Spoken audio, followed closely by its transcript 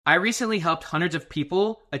I recently helped hundreds of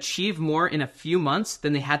people achieve more in a few months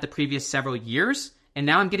than they had the previous several years. And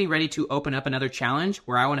now I'm getting ready to open up another challenge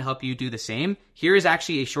where I want to help you do the same. Here is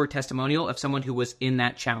actually a short testimonial of someone who was in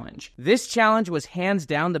that challenge. This challenge was hands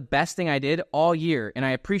down the best thing I did all year, and I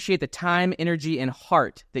appreciate the time, energy, and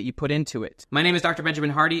heart that you put into it. My name is Dr. Benjamin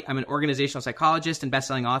Hardy. I'm an organizational psychologist and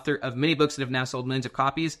best-selling author of many books that have now sold millions of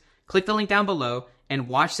copies. Click the link down below and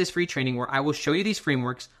watch this free training where I will show you these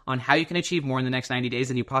frameworks on how you can achieve more in the next 90 days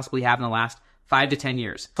than you possibly have in the last 5 to 10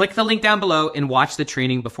 years. Click the link down below and watch the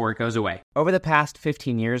training before it goes away. Over the past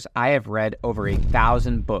 15 years, I have read over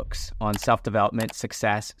 1,000 books on self-development,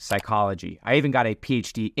 success, psychology. I even got a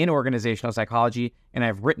PhD in organizational psychology, and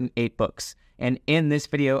I've written 8 books. And in this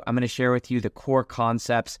video, I'm going to share with you the core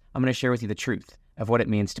concepts. I'm going to share with you the truth of what it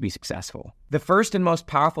means to be successful. The first and most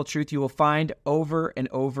powerful truth you will find over and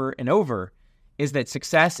over and over is that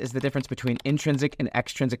success is the difference between intrinsic and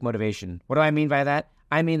extrinsic motivation. What do I mean by that?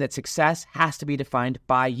 I mean that success has to be defined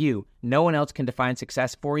by you. No one else can define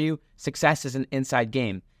success for you. Success is an inside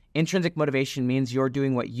game. Intrinsic motivation means you're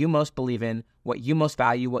doing what you most believe in, what you most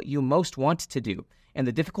value, what you most want to do. And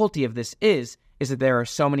the difficulty of this is that there are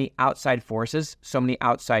so many outside forces, so many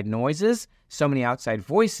outside noises, so many outside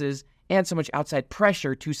voices, and so much outside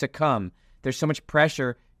pressure to succumb. There's so much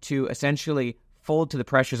pressure to essentially fold to the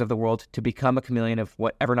pressures of the world, to become a chameleon of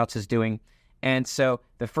what everyone else is doing. And so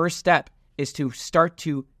the first step is to start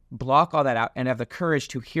to block all that out and have the courage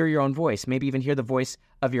to hear your own voice, maybe even hear the voice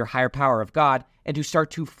of your higher power of God, and to start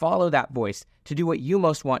to follow that voice, to do what you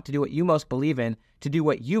most want, to do what you most believe in, to do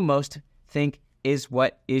what you most think is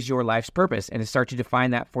what is your life's purpose, and to start to define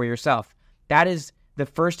that for yourself. That is the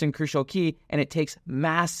first and crucial key, and it takes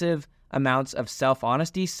massive amounts of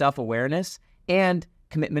self-honesty, self-awareness, and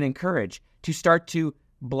commitment and courage to start to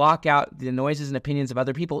block out the noises and opinions of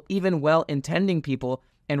other people, even well-intending people,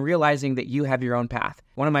 and realizing that you have your own path.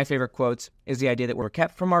 One of my favorite quotes is the idea that we're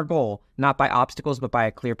kept from our goal, not by obstacles, but by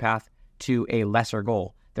a clear path to a lesser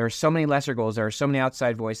goal. There are so many lesser goals. There are so many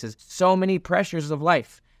outside voices, so many pressures of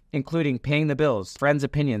life, including paying the bills, friends'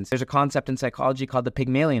 opinions. There's a concept in psychology called the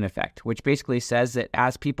Pygmalion effect, which basically says that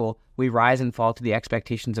as people, we rise and fall to the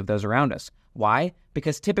expectations of those around us. Why?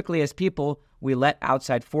 Because typically as people, we let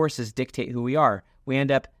outside forces dictate who we are. We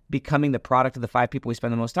end up becoming the product of the 5 people we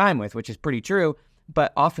spend the most time with, which is pretty true,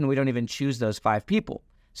 but often we don't even choose those 5 people.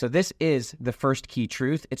 So this is the first key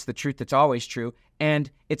truth. It's the truth that's always true,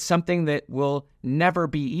 and it's something that will never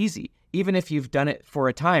be easy. Even if you've done it for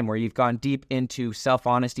a time where you've gone deep into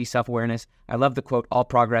self-honesty, self-awareness. I love the quote, all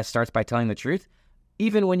progress starts by telling the truth.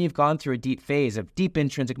 Even when you've gone through a deep phase of deep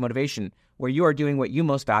intrinsic motivation, where you are doing what you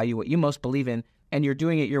most value, what you most believe in, and you're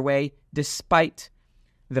doing it your way despite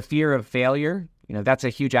the fear of failure. You know, that's a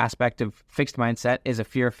huge aspect of fixed mindset, is a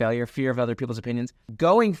fear of failure, fear of other people's opinions.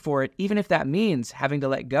 Going for it, even if that means having to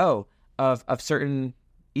let go of certain,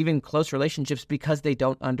 even close relationships because they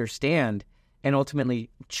don't understand, and ultimately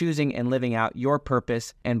choosing and living out your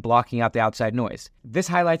purpose and blocking out the outside noise. This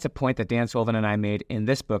highlights a point that Dan Sullivan and I made in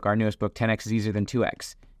this book, our newest book, 10X is Easier Than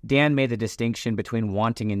 2X. Dan made the distinction between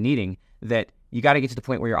wanting and needing, that you got to get to the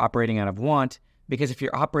point where you're operating out of want, because if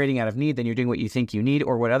you're operating out of need, then you're doing what you think you need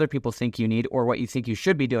or what other people think you need or what you think you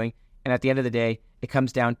should be doing. And at the end of the day, it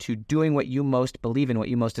comes down to doing what you most believe in, what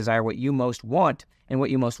you most desire, what you most want. And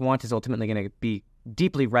what you most want is ultimately going to be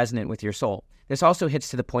deeply resonant with your soul. This also hits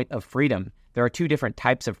to the point of freedom. There are 2 different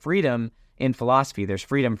types of freedom in philosophy. There's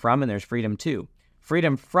freedom from and there's freedom to.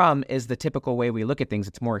 Freedom from is the typical way we look at things.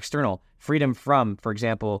 It's more external. Freedom from, for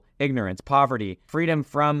example, ignorance, poverty, freedom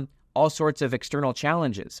from all sorts of external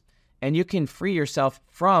challenges. And you can free yourself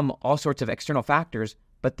from all sorts of external factors,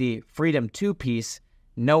 but the freedom to piece,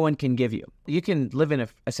 no one can give you. You can live in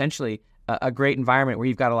essentially a great environment where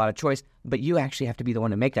you've got a lot of choice, but you actually have to be the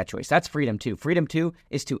one to make that choice. That's freedom to. Freedom to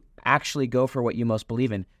is to actually go for what you most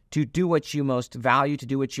believe in, to do what you most value, to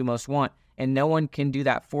do what you most want. And no one can do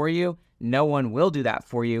that for you. No one will do that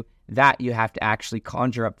for you. That you have to actually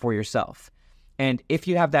conjure up for yourself. And if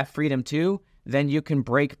you have that freedom to, then you can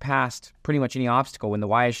break past pretty much any obstacle. When the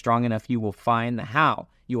why is strong enough, you will find the how.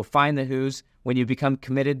 You will find the who's. When you become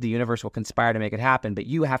committed, the universe will conspire to make it happen, but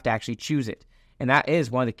you have to actually choose it. And that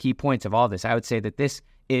is one of the key points of all this. I would say that this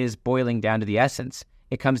is boiling down to the essence.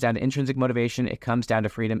 It comes down to intrinsic motivation. It comes down to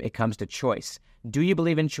freedom. It comes to choice. Do you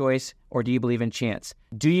believe in choice or do you believe in chance?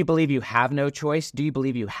 Do you believe you have no choice? Do you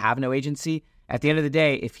believe you have no agency? At the end of the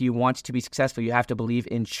day, if you want to be successful, you have to believe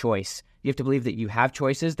in choice. You have to believe that you have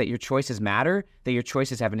choices, that your choices matter, that your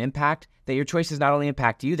choices have an impact, that your choices not only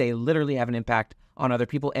impact you, they literally have an impact on other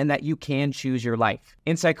people, and that you can choose your life.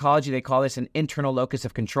 In psychology, they call this an internal locus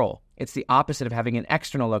of control. It's the opposite of having an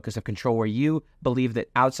external locus of control, where you believe that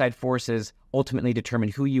outside forces ultimately determine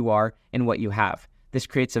who you are and what you have. This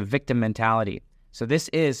creates a victim mentality. So this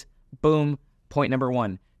is, boom, point number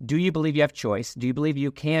one. Do you believe you have choice? Do you believe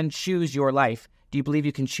you can choose your life? Do you believe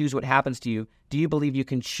you can choose what happens to you? Do you believe you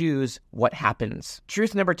can choose what happens?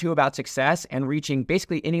 Truth number two about success and reaching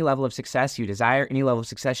basically any level of success you desire, any level of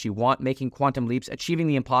success you want, making quantum leaps, achieving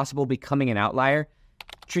the impossible, becoming an outlier.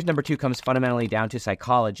 Truth number two comes fundamentally down to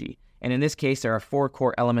psychology. And in this case, there are 4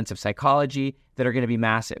 core elements of psychology that are going to be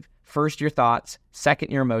massive. First, your thoughts.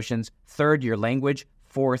 Second, your emotions. Third, your language.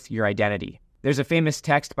 Fourth, your identity. There's a famous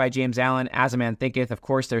text by James Allen, As a Man Thinketh. Of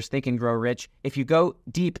course, there's Think and Grow Rich. If you go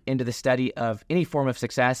deep into the study of any form of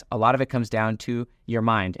success, a lot of it comes down to your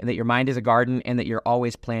mind, and that your mind is a garden and that you're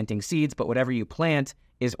always planting seeds, but whatever you plant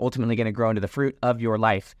is ultimately going to grow into the fruit of your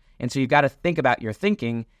life. And so you've got to think about your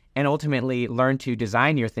thinking and ultimately learn to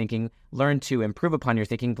design your thinking, learn to improve upon your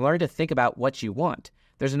thinking, learn to think about what you want.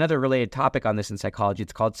 There's another related topic on this in psychology.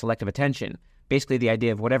 It's called selective attention. Basically, the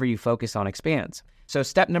idea of whatever you focus on expands. So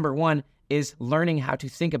step number one is learning how to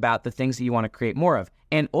think about the things that you want to create more of,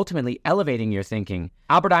 and ultimately elevating your thinking.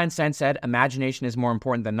 Albert Einstein said, imagination is more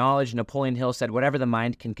important than knowledge. Napoleon Hill said, whatever the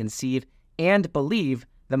mind can conceive and believe,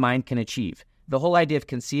 the mind can achieve. The whole idea of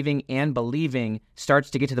conceiving and believing starts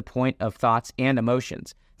to get to the point of thoughts and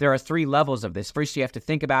emotions. There are 3 levels of this. First, you have to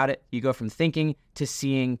think about it. You go from thinking to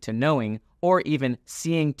seeing to knowing, or even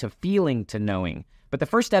seeing to feeling to knowing. But the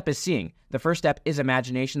first step is seeing. The first step is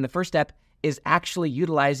imagination. The first step is actually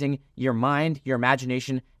utilizing your mind, your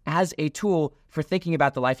imagination, as a tool for thinking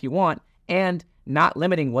about the life you want and not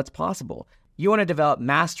limiting what's possible. You want to develop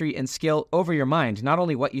mastery and skill over your mind, not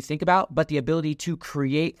only what you think about, but the ability to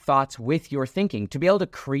create thoughts with your thinking, to be able to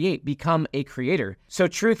create, become a creator. So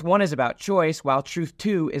truth 1 is about choice, while truth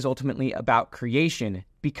 2 is ultimately about creation,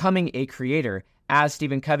 becoming a creator. As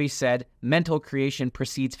Stephen Covey said, mental creation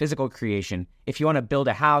precedes physical creation. If you want to build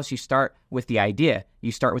a house, you start with the idea.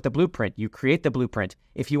 You start with the blueprint. You create the blueprint.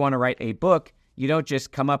 If you want to write a book, you don't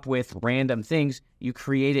just come up with random things. You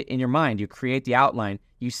create it in your mind. You create the outline.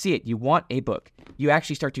 You see it. You want a book. You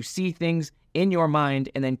actually start to see things in your mind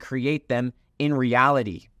and then create them in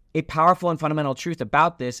reality. A powerful and fundamental truth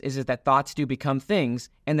about this is that thoughts do become things,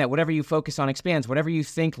 and that whatever you focus on expands. Whatever you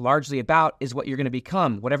think largely about is what you're going to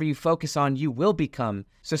become. Whatever you focus on, you will become.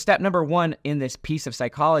 So step number 1 in this piece of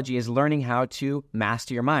psychology is learning how to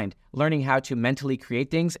master your mind, learning how to mentally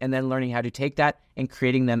create things, and then learning how to take that and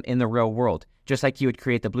creating them in the real world. Just like you would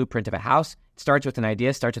create the blueprint of a house, it starts with an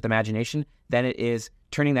idea, starts with imagination, then it is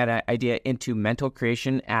turning that idea into mental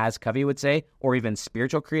creation, as Covey would say, or even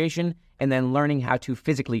spiritual creation, and then learning how to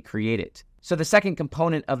physically create it. So the second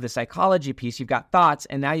component of the psychology piece, you've got thoughts,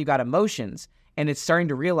 and now you've got emotions, and it's starting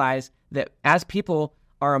to realize that as people,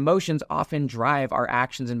 our emotions often drive our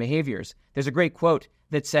actions and behaviors. There's a great quote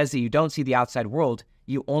that says that you don't see the outside world,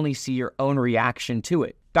 you only see your own reaction to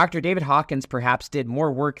it. Dr. David Hawkins perhaps did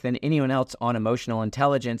more work than anyone else on emotional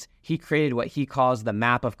intelligence. He created what he calls the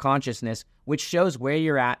map of consciousness, which shows where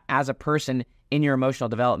you're at as a person in your emotional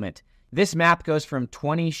development. This map goes from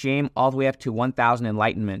 20 shame all the way up to 1,000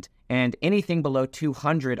 enlightenment. And anything below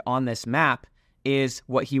 200 on this map is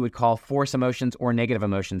what he would call force emotions or negative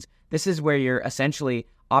emotions. This is where you're essentially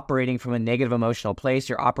operating from a negative emotional place.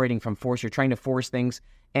 You're operating from force. You're trying to force things.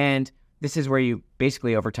 And this is where you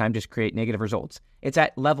basically over time just create negative results. It's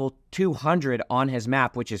at level 200 on his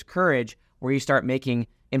map, which is courage, where you start making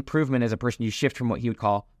improvement as a person. You shift from what he would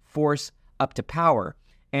call force up to power.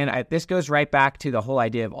 And this goes right back to the whole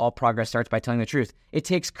idea of all progress starts by telling the truth. It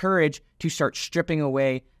takes courage to start stripping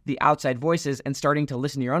away the outside voices and starting to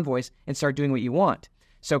listen to your own voice and start doing what you want.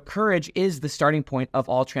 So courage is the starting point of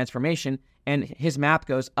all transformation, and his map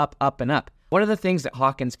goes up, up, and up. One of the things that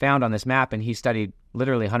Hawkins found on this map, and he studied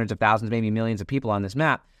literally hundreds of thousands, maybe millions of people on this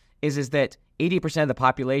map, is that 80% of the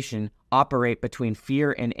population operate between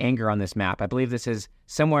fear and anger on this map. I believe this is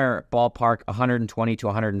somewhere ballpark 120 to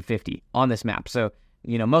 150 on this map. So,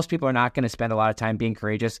 most people are not going to spend a lot of time being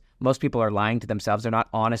courageous. Most people are lying to themselves. They're not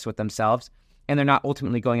honest with themselves, and they're not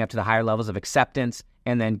ultimately going up to the higher levels of acceptance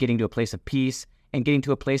and then getting to a place of peace and getting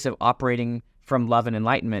to a place of operating from love and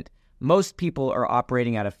enlightenment. Most people are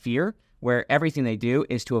operating out of fear, where everything they do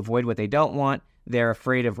is to avoid what they don't want. They're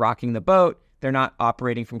afraid of rocking the boat. They're not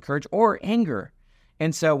operating from courage or anger.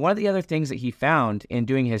 And so one of the other things that he found in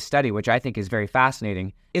doing his study, which I think is very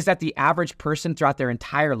fascinating, is that the average person throughout their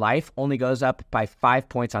entire life only goes up by 5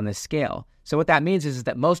 points on this scale. So what that means is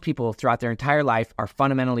that most people throughout their entire life are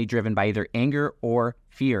fundamentally driven by either anger or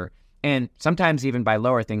fear, and sometimes even by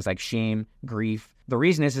lower things like shame, grief. The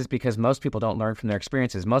reason is because most people don't learn from their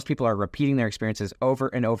experiences. Most people are repeating their experiences over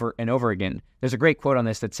and over and over again. There's a great quote on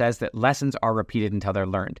this that says that lessons are repeated until they're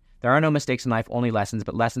learned. There are no mistakes in life, only lessons,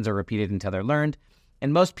 but lessons are repeated until they're learned.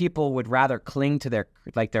 And most people would rather cling to their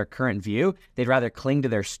current view. They'd rather cling to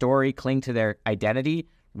their story, cling to their identity,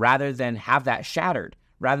 rather than have that shattered,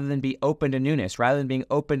 rather than be open to newness, rather than being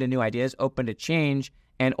open to new ideas, open to change,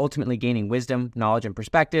 and ultimately gaining wisdom, knowledge, and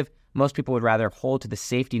perspective. Most people would rather hold to the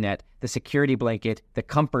safety net, the security blanket, the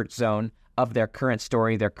comfort zone of their current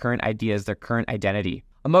story, their current ideas, their current identity.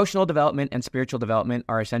 Emotional development and spiritual development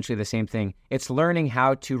are essentially the same thing. It's learning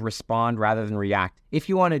how to respond rather than react. If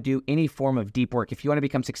you want to do any form of deep work, if you want to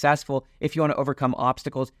become successful, if you want to overcome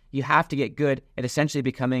obstacles, you have to get good at essentially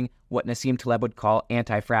becoming what Nassim Taleb would call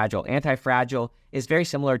anti-fragile. Anti-fragile is very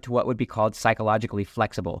similar to what would be called psychologically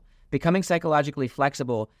flexible. Becoming psychologically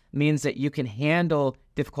flexible means that you can handle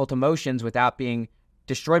difficult emotions without being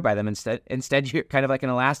destroyed by them. Instead, you're kind of like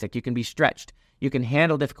an elastic. You can be stretched. You can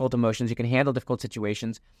handle difficult emotions. You can handle difficult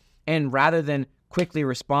situations. And rather than quickly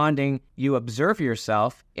responding, you observe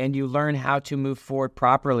yourself and you learn how to move forward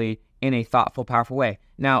properly in a thoughtful, powerful way.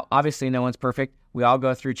 Now, obviously, no one's perfect. We all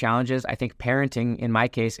go through challenges. I think parenting, in my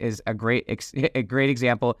case, is a great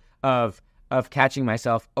example of catching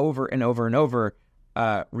myself over and over and over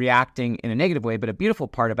reacting in a negative way. But a beautiful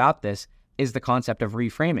part about this is the concept of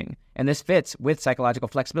reframing. And this fits with psychological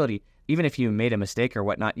flexibility. Even if you made a mistake or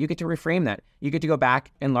whatnot, you get to reframe that. You get to go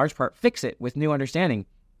back, in large part, fix it with new understanding.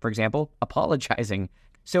 For example, apologizing.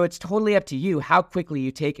 So it's totally up to you how quickly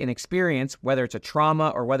you take an experience, whether it's a trauma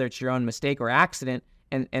or whether it's your own mistake or accident,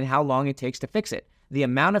 and how long it takes to fix it. The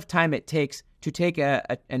amount of time it takes to take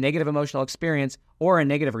a negative emotional experience or a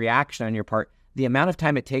negative reaction on your part, the amount of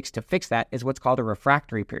time it takes to fix that is what's called a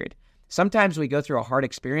refractory period. Sometimes we go through a hard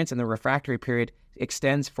experience and the refractory period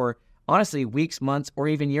extends for, honestly, weeks, months, or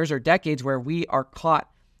even years or decades where we are caught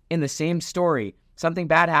in the same story. Something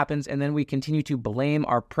bad happens and then we continue to blame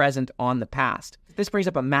our present on the past. This brings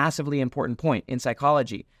up a massively important point in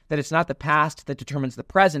psychology, that it's not the past that determines the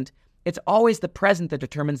present, it's always the present that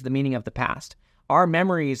determines the meaning of the past. Our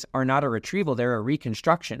memories are not a retrieval, they're a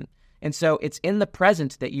reconstruction. And so it's in the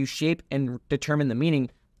present that you shape and determine the meaning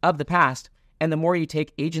of the past. And the more you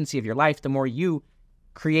take agency of your life, the more you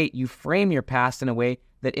frame your past in a way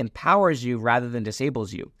that empowers you rather than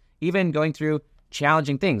disables you. Even going through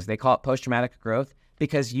challenging things, they call it post-traumatic growth,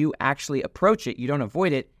 because you actually approach it, you don't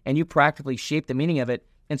avoid it, and you proactively shape the meaning of it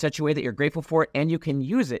in such a way that you're grateful for it and you can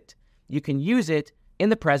use it. You can use it in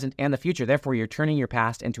the present and the future. Therefore, you're turning your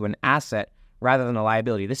past into an asset rather than a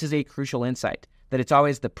liability. This is a crucial insight, that it's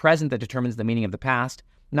always the present that determines the meaning of the past,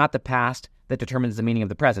 not the past that determines the meaning of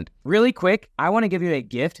the present. Really quick, I want to give you a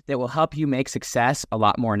gift that will help you make success a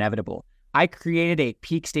lot more inevitable. I created a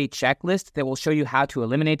peak state checklist that will show you how to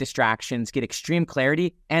eliminate distractions, get extreme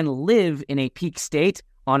clarity, and live in a peak state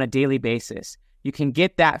on a daily basis. You can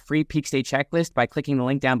get that free peak state checklist by clicking the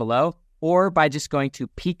link down below or by just going to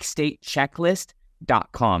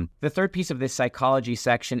peakstatechecklist.com. The third piece of this psychology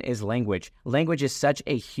section is language. Language is such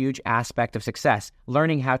a huge aspect of success,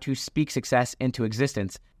 learning how to speak success into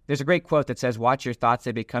existence. There's a great quote that says, watch your thoughts,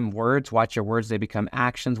 they become words. Watch your words, they become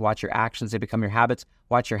actions. Watch your actions, they become your habits.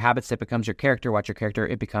 Watch your habits, it becomes your character. Watch your character,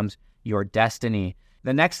 it becomes your destiny.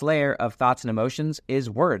 The next layer of thoughts and emotions is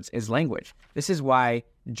words, is language. This is why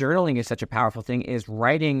journaling is such a powerful thing, is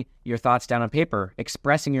writing your thoughts down on paper,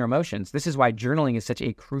 expressing your emotions. This is why journaling is such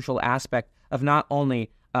a crucial aspect of not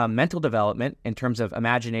only mental development in terms of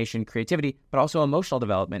imagination, creativity, but also emotional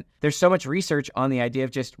development. There's so much research on the idea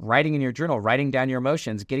of just writing in your journal, writing down your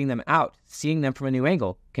emotions, getting them out, seeing them from a new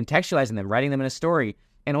angle, contextualizing them, writing them in a story,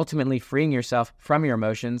 and ultimately freeing yourself from your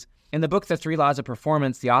emotions. In the book, The 3 Laws of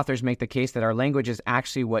Performance, the authors make the case that our language is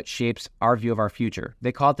actually what shapes our view of our future.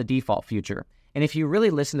 They call it the default future. And if you really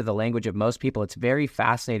listen to the language of most people, it's very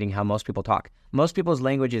fascinating how most people talk. Most people's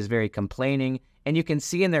language is very complaining, and you can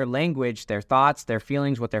see in their language, their thoughts, their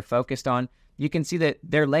feelings, what they're focused on. You can see that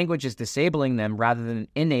their language is disabling them rather than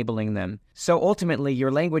enabling them. So ultimately,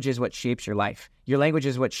 your language is what shapes your life. Your language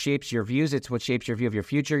is what shapes your views. It's what shapes your view of your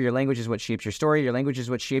future. Your language is what shapes your story. Your language is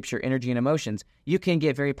what shapes your energy and emotions. You can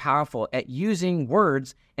get very powerful at using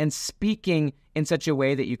words and speaking in such a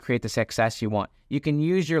way that you create the success you want. You can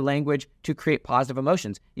use your language to create positive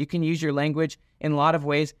emotions. You can use your language in a lot of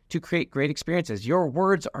ways to create great experiences. Your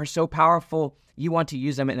words are so powerful, you want to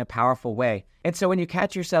use them in a powerful way. And so when you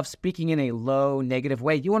catch yourself speaking in a low, negative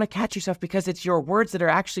way, you want to catch yourself because it's your words that are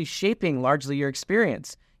actually shaping largely your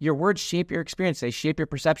experience. Your words shape your experience. They shape your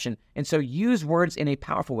perception. And so use words in a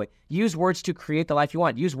powerful way. Use words to create the life you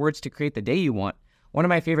want. Use words to create the day you want. One of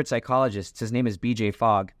my favorite psychologists, his name is BJ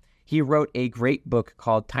Fogg. He wrote a great book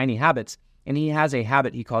called Tiny Habits, and he has a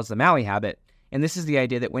habit he calls the Maui habit. And this is the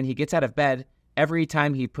idea that when he gets out of bed, every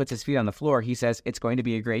time he puts his feet on the floor, he says, it's going to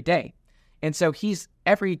be a great day. And so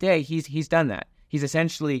every day he's done that. He's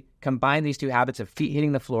essentially combined these two habits of feet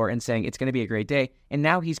hitting the floor and saying, it's going to be a great day. And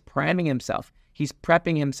now he's priming himself. He's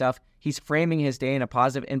prepping himself. He's framing his day in a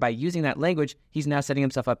positive. And by using that language, he's now setting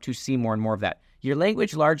himself up to see more and more of that. Your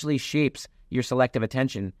language largely shapes your selective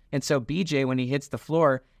attention. And so BJ, when he hits the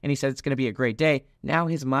floor and he says it's going to be a great day, now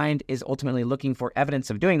his mind is ultimately looking for evidence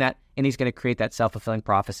of doing that, and he's going to create that self-fulfilling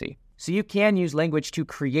prophecy. So you can use language to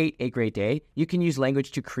create a great day. You can use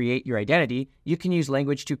language to create your identity. You can use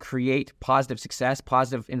language to create positive success,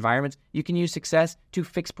 positive environments. You can use success to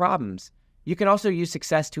fix problems. You can also use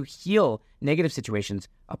success to heal negative situations,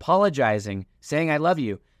 apologizing, saying I love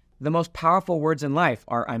you. The most powerful words in life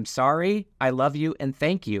are I'm sorry, I love you, and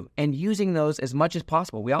thank you, and using those as much as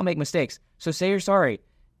possible. We all make mistakes, so say you're sorry.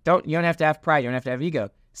 You don't have to have pride. You don't have to have ego.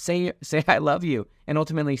 Say I love you, and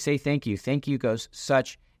ultimately say thank you. Thank you goes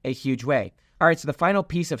such a huge way. All right, so the final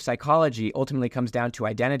piece of psychology ultimately comes down to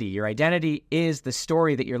identity. Your identity is the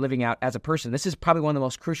story that you're living out as a person. This is probably one of the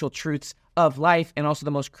most crucial truths of life, and also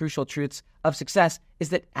the most crucial truths of success, is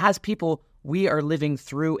that as people, we are living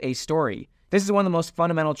through a story. This is one of the most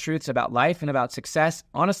fundamental truths about life and about success,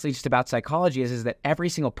 honestly, just about psychology, is that every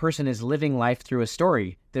single person is living life through a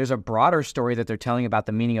story. There's a broader story that they're telling about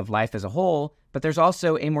the meaning of life as a whole, but there's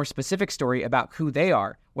also a more specific story about who they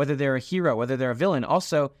are, whether they're a hero, whether they're a villain.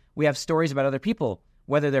 Also, we have stories about other people,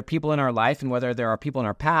 whether they're people in our life and whether there are people in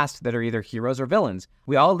our past that are either heroes or villains.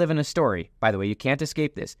 We all live in a story. By the way, you can't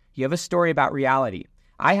escape this. You have a story about reality.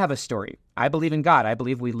 I have a story. I believe in God. I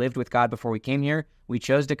believe we lived with God before we came here. We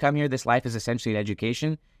chose to come here. This life is essentially an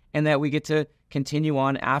education, and that we get to continue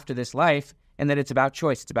on after this life, and that it's about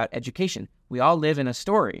choice. It's about education. We all live in a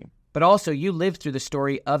story. But also, you live through the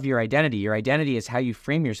story of your identity. Your identity is how you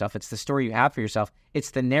frame yourself. It's the story you have for yourself.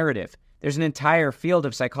 It's the narrative. There's an entire field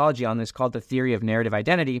of psychology on this called the theory of narrative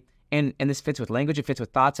identity, and this fits with language. It fits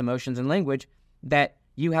with thoughts, emotions, and language, that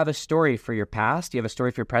you have a story for your past, you have a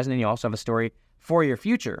story for your present, and you also have a story for your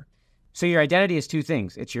future. So your identity is two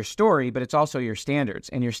things. It's your story, but it's also your standards.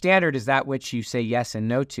 And your standard is that which you say yes and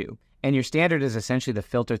no to. And your standard is essentially the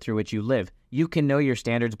filter through which you live. You can know your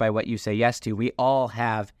standards by what you say yes to. We all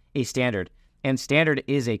have a standard, and standard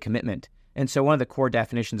is a commitment. And so one of the core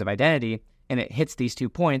definitions of identity, and it hits these 2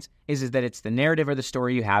 points, is that it's the narrative or the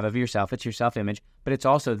story you have of yourself. It's your self-image, but it's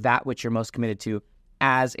also that which you're most committed to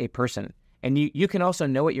as a person. And you can also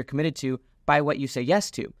know what you're committed to by what you say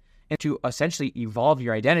yes to. And to essentially evolve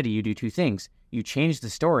your identity, you do two things. You change the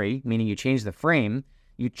story, meaning you change the frame,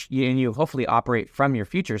 and you hopefully operate from your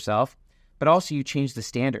future self, but also you change the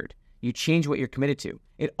standard. You change what you're committed to.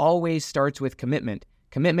 It always starts with commitment.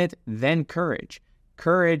 Commitment, then courage.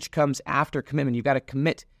 Courage comes after commitment. You've got to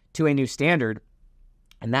commit to a new standard,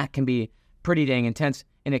 and that can be pretty dang intense.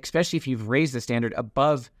 And especially if you've raised the standard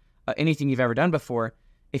above anything you've ever done before,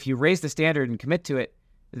 if you raise the standard and commit to it,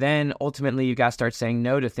 then ultimately you got to start saying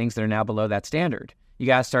no to things that are now below that standard. You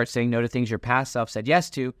got to start saying no to things your past self said yes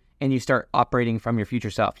to, and you start operating from your future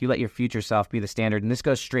self. You let your future self be the standard. And this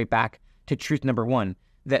goes straight back to truth number one,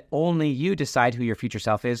 that only you decide who your future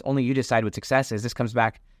self is. Only you decide what success is. This comes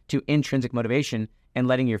back to intrinsic motivation and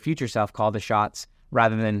letting your future self call the shots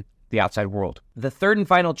rather than the outside world. The third and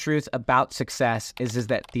final truth about success is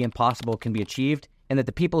that the impossible can be achieved, and that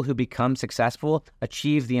the people who become successful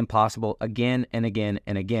achieve the impossible again and again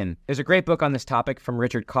and again. There's a great book on this topic from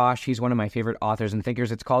Richard Koch. He's one of my favorite authors and thinkers.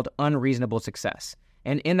 It's called Unreasonable Success.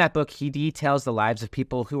 And in that book, he details the lives of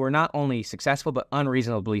people who are not only successful, but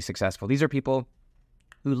unreasonably successful. These are people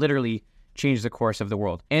who literally changed the course of the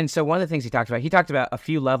world. And so one of the things he talked about a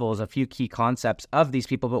few levels, a few key concepts of these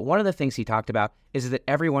people, but one of the things he talked about is that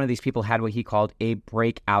every one of these people had what he called a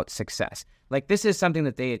breakout success. Like, this is something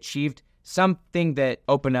that they achieved, something that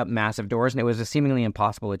opened up massive doors, and it was a seemingly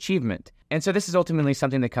impossible achievement. And so this is ultimately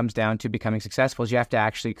something that comes down to becoming successful, is you have to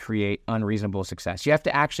actually create unreasonable success. You have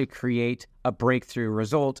to actually create a breakthrough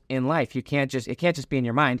result in life. It can't just be in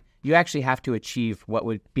your mind. You actually have to achieve what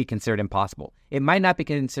would be considered impossible. It might not be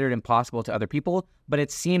considered impossible to other people, but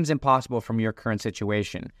it seems impossible from your current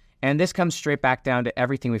situation. And this comes straight back down to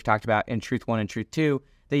everything we've talked about in Truth 1 and Truth 2,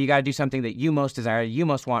 that you got to do something that you most desire, you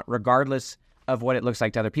most want, regardless of what it looks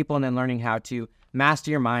like to other people, and then learning how to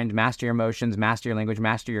master your mind, master your emotions, master your language,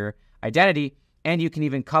 master your identity. And you can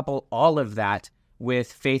even couple all of that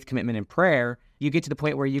with faith, commitment, and prayer. You get to the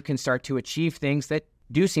point where you can start to achieve things that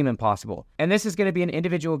do seem impossible. And this is going to be an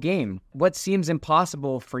individual game. What seems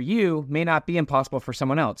impossible for you may not be impossible for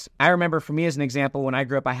someone else. I remember for me as an example, when I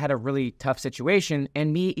grew up, I had a really tough situation,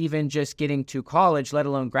 and me even just getting to college, let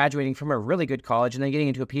alone graduating from a really good college and then getting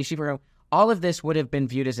into a PhD program, all of this would have been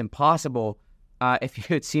viewed as impossible if you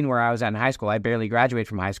had seen where I was at in high school. I barely graduated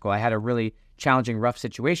from high school. I had a really challenging, rough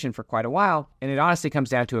situation for quite a while. And it honestly comes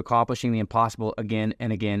down to accomplishing the impossible again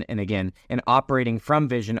and again and again, and operating from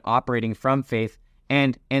vision, operating from faith.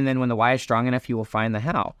 And then when the why is strong enough, you will find the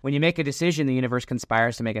how. When you make a decision, the universe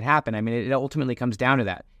conspires to make it happen. I mean, it ultimately comes down to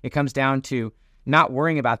that. It comes down to not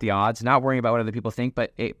worrying about the odds, not worrying about what other people think,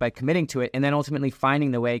 but by committing to it, and then ultimately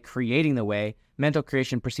finding the way, creating the way. Mental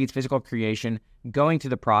creation precedes physical creation, going through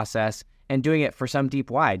the process, and doing it for some deep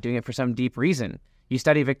why, doing it for some deep reason. You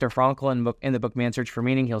study Viktor Frankl in the book Man's Search for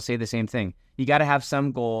Meaning, he'll say the same thing. You got to have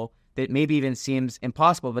some goal that maybe even seems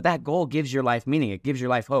impossible, but that goal gives your life meaning. It gives your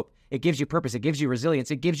life hope. It gives you purpose. It gives you resilience.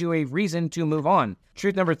 It gives you a reason to move on.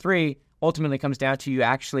 Truth number 3 ultimately comes down to you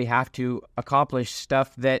actually have to accomplish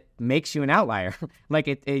stuff that makes you an outlier.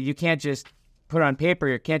 You can't just put it on paper.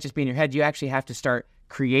 It can't just be in your head. You actually have to start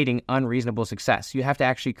creating unreasonable success. You have to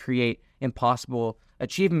actually create impossible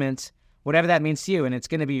achievements, whatever that means to you. And it's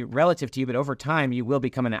going to be relative to you, but over time, you will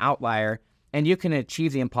become an outlier and you can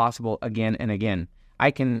achieve the impossible again and again.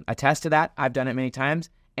 I can attest to that. I've done it many times.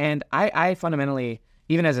 And I fundamentally,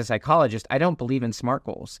 even as a psychologist, I don't believe in SMART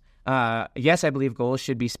goals. Yes, I believe goals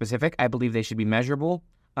should be specific. I believe they should be measurable,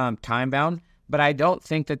 time-bound, but I don't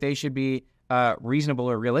think that they should be reasonable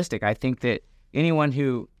or realistic. I think that anyone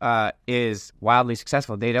who is wildly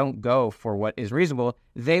successful, they don't go for what is reasonable.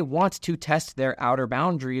 They want to test their outer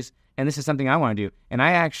boundaries, and this is something I want to do. And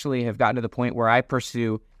I actually have gotten to the point where I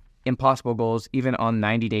pursue impossible goals even on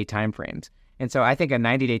 90-day timeframes. And so I think a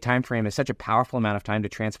 90-day time frame is such a powerful amount of time to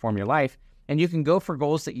transform your life, and you can go for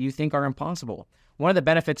goals that you think are impossible. One of the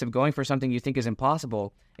benefits of going for something you think is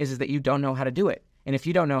impossible is that you don't know how to do it. And if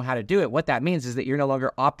you don't know how to do it, what that means is that you're no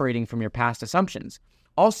longer operating from your past assumptions.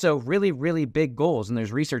 Also, really, really big goals, and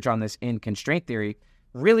there's research on this in constraint theory,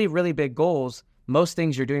 really, really big goals, most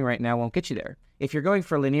things you're doing right now won't get you there. If you're going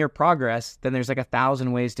for linear progress, then there's like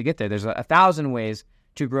 1,000 ways to get there. There's 1,000 ways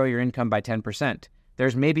to grow your income by 10%.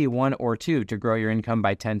 There's maybe 1 or 2 to grow your income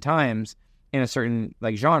by 10 times in a certain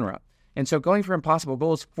genre. And so going for impossible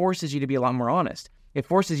goals forces you to be a lot more honest. It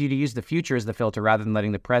forces you to use the future as the filter rather than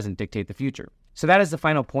letting the present dictate the future. So that is the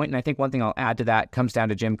final point. And I think one thing I'll add to that comes down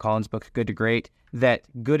to Jim Collins' book, Good to Great, that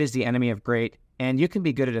good is the enemy of great. And you can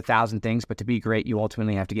be good at 1,000 things, but to be great, you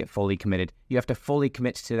ultimately have to get fully committed. You have to fully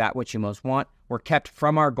commit to that which you most want. We're kept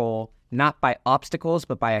from our goal, not by obstacles,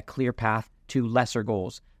 but by a clear path to lesser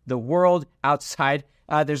goals. The world outside,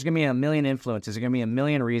 there's going to be a million influences. There's going to be a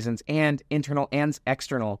million reasons, and internal and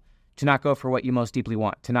external, to not go for what you most deeply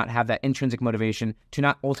want, to not have that intrinsic motivation, to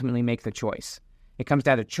not ultimately make the choice. It comes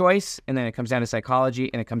down to choice, and then it comes down to psychology,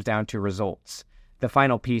 and it comes down to results. The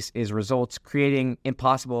final piece is results, creating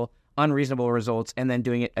impossible, unreasonable results, and then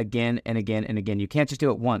doing it again and again and again. You can't just do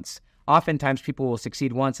it once. Oftentimes, people will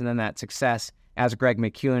succeed once, and then that success, as Greg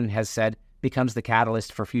McKeown has said, becomes the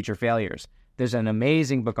catalyst for future failures. There's an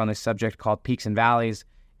amazing book on this subject called Peaks and Valleys,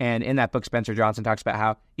 and in that book, Spencer Johnson talks about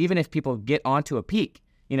how even if people get onto a peak,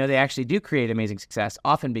 they actually do create amazing success,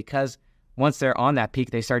 often because once they're on that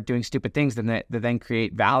peak, they start doing stupid things that then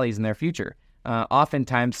create valleys in their future.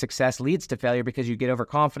 Oftentimes, success leads to failure because you get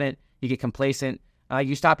overconfident, you get complacent,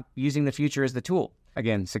 you stop using the future as the tool.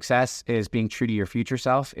 Again, success is being true to your future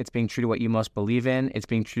self. It's being true to what you most believe in. It's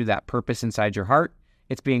being true to that purpose inside your heart.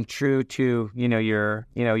 It's being true to, your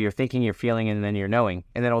thinking, your feeling, and then your knowing,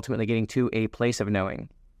 and then ultimately getting to a place of knowing.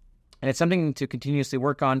 And it's something to continuously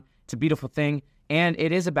work on. It's a beautiful thing. And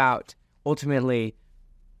it is about ultimately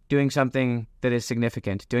doing something that is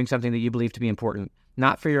significant, doing something that you believe to be important,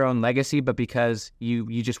 not for your own legacy, but because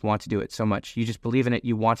you just want to do it so much. You just believe in it.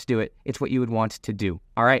 You want to do it. It's what you would want to do.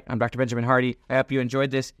 All right. I'm Dr. Benjamin Hardy. I hope you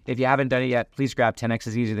enjoyed this. If you haven't done it yet, please grab 10X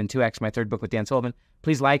is Easier Than 2X, my third book with Dan Sullivan.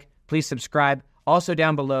 Please like, please subscribe. Also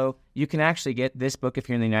down below, you can actually get this book if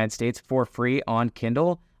you're in the United States for free on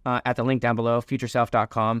Kindle at the link down below,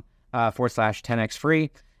 futureself.com /10X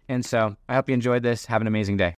free. And so I hope you enjoyed this. Have an amazing day.